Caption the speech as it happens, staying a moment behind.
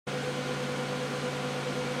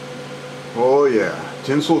Oh yeah,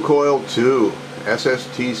 TinselKoil 2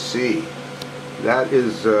 SSTC. That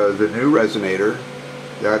is the new resonator.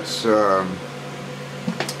 That's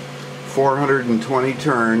 420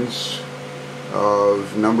 turns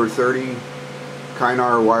of number 30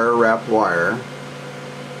 Kynar wire wrapped wire.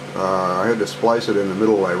 I had to splice it in the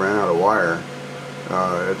middle. I ran out of wire.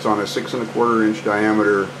 It's on a 6 1/4 inch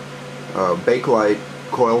diameter Bakelite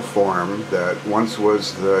coil form that once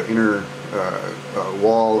was the inner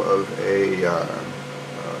wall of a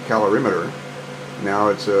calorimeter. Now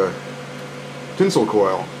it's a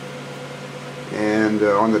TinselKoil. And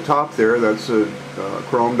on the top there, that's a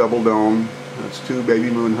chrome double dome. That's 2 baby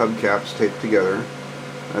moon hubcaps taped together.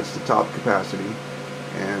 That's the top capacity.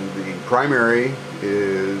 And the primary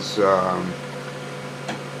is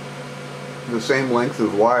the same length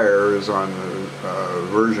of wire as on the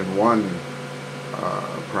version 1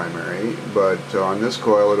 primary, but on this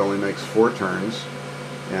coil it only makes 4 turns,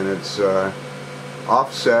 and it's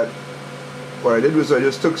offset. What I did was I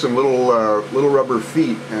just took some little rubber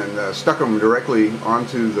feet and stuck them directly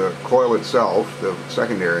onto the coil itself, the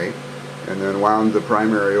secondary, and then wound the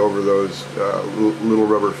primary over those little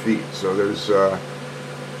rubber feet. So there's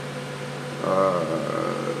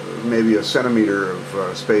maybe a centimeter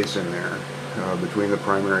of space in there between the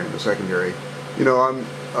primary and the secondary. You know,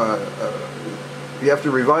 you have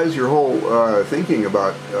to revise your whole thinking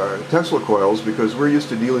about Tesla coils, because we're used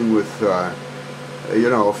to dealing with you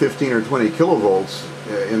know, 15 or 20 kilovolts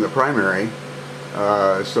in the primary,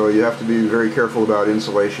 so you have to be very careful about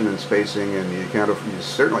insulation and spacing, and you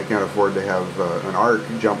certainly can't afford to have an arc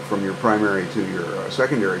jump from your primary to your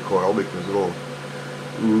secondary coil, because it'll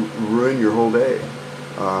ruin your whole day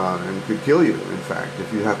and could kill you, in fact,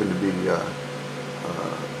 if you happen to be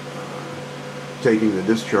taking the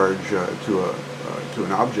discharge to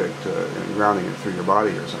an object and grounding it through your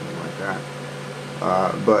body or something like that.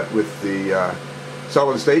 But with the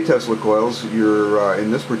solid state Tesla coils, you're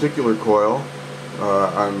in this particular coil,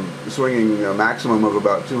 I'm swinging a maximum of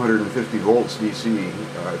about 250 volts DC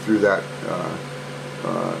through that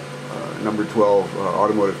number 12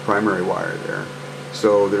 automotive primary wire there.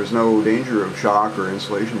 So there's no danger of shock or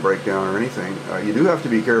insulation breakdown or anything. You do have to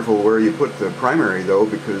be careful where you put the primary, though,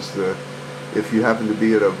 because if you happen to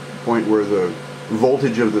be at a point where the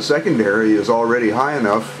voltage of the secondary is already high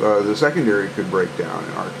enough, the secondary could break down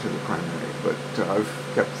and arc to the primary. But I've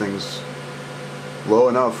kept things low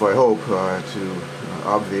enough, I hope, to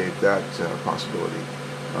obviate that possibility.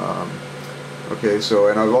 Okay, so,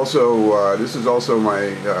 and I've also, this is also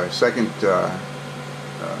my second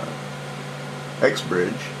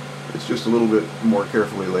X-bridge. It's just a little bit more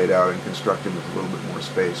carefully laid out and constructed with a little bit more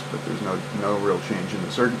space, but there's no real change in the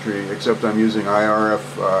circuitry, except I'm using IRF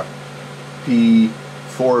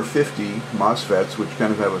P450 MOSFETs, which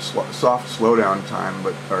kind of have a soft slowdown time,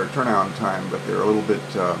 or turn-on time, but they're a little bit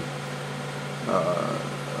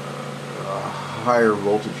higher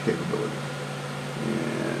voltage capability.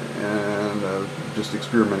 And just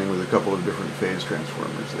experimenting with a couple of different phase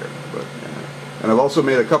transformers there. But and I've also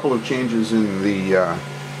made a couple of changes in the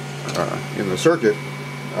circuit.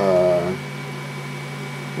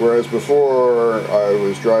 Whereas before I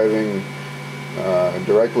was driving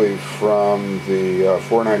directly from the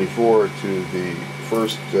 494 to the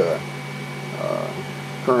first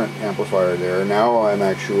current amplifier there. Now I'm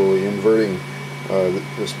actually inverting,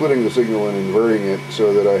 splitting the signal and inverting it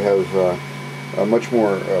so that I have a much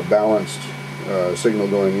more balanced signal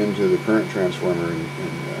going into the current transformer and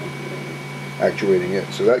actuating it.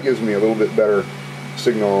 So that gives me a little bit better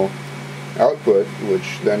signal output,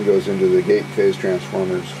 which then goes into the gate phase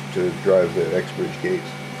transformers to drive the X-bridge gates.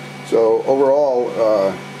 So overall,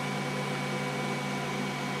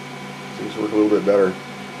 things work a little bit better.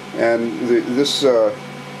 And this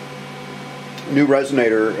new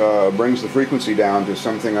resonator brings the frequency down to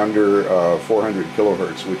something under 400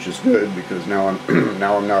 kilohertz, which is good, because now I'm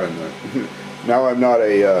now I'm not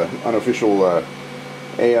a unofficial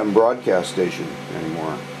AM broadcast station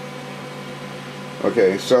anymore.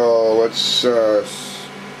 Okay, so let's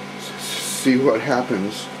see what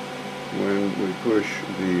happens when we push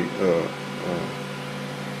the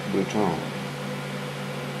button.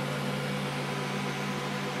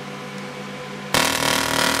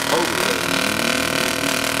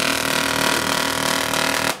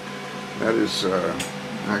 That is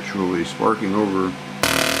actually sparking over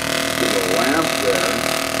to the lamp there.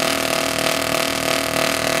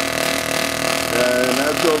 And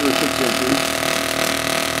that's over 6 inches.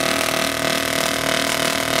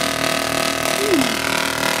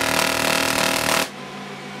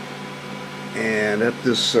 And at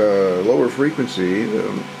this lower frequency, the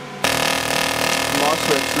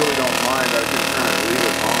MOSFETs really don't mind. I can kind of leave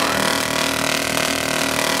it on.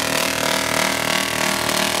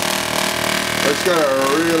 It's got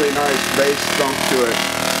a really nice bass thump to it.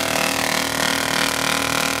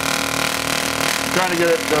 I'm trying to get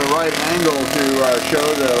it the right angle to show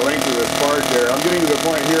the length of the spark there. I'm getting to the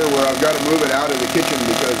point here where I've got to move it out of the kitchen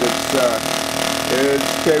because it's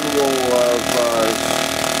capable of,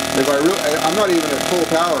 I'm not even at full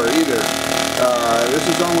power either. This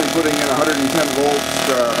is only putting in 110 volts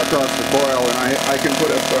across the coil, and I can put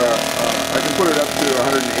it up to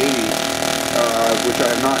 180, which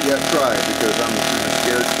I have not yet tried because I'm kind of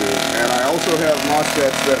scared to. And I also have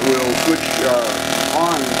MOSFETs that will switch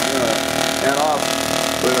on and off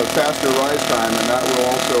with a faster rise time, and that will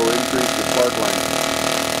also increase the spark length.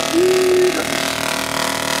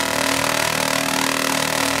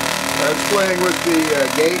 That's playing with the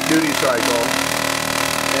gate duty cycle,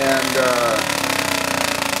 and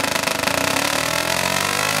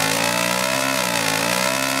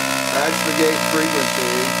that's the gate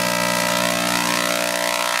frequency.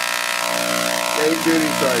 Gate duty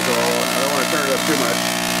cycle. I don't want to turn it up too much.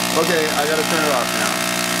 Okay, I gotta turn it off now.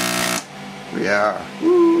 Yeah,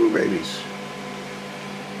 woo, babies.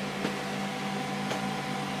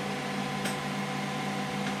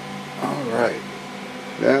 Alright.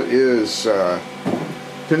 That is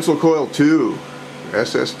TinselKoil 2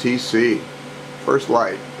 SSTC. First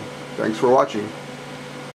light. Thanks for watching.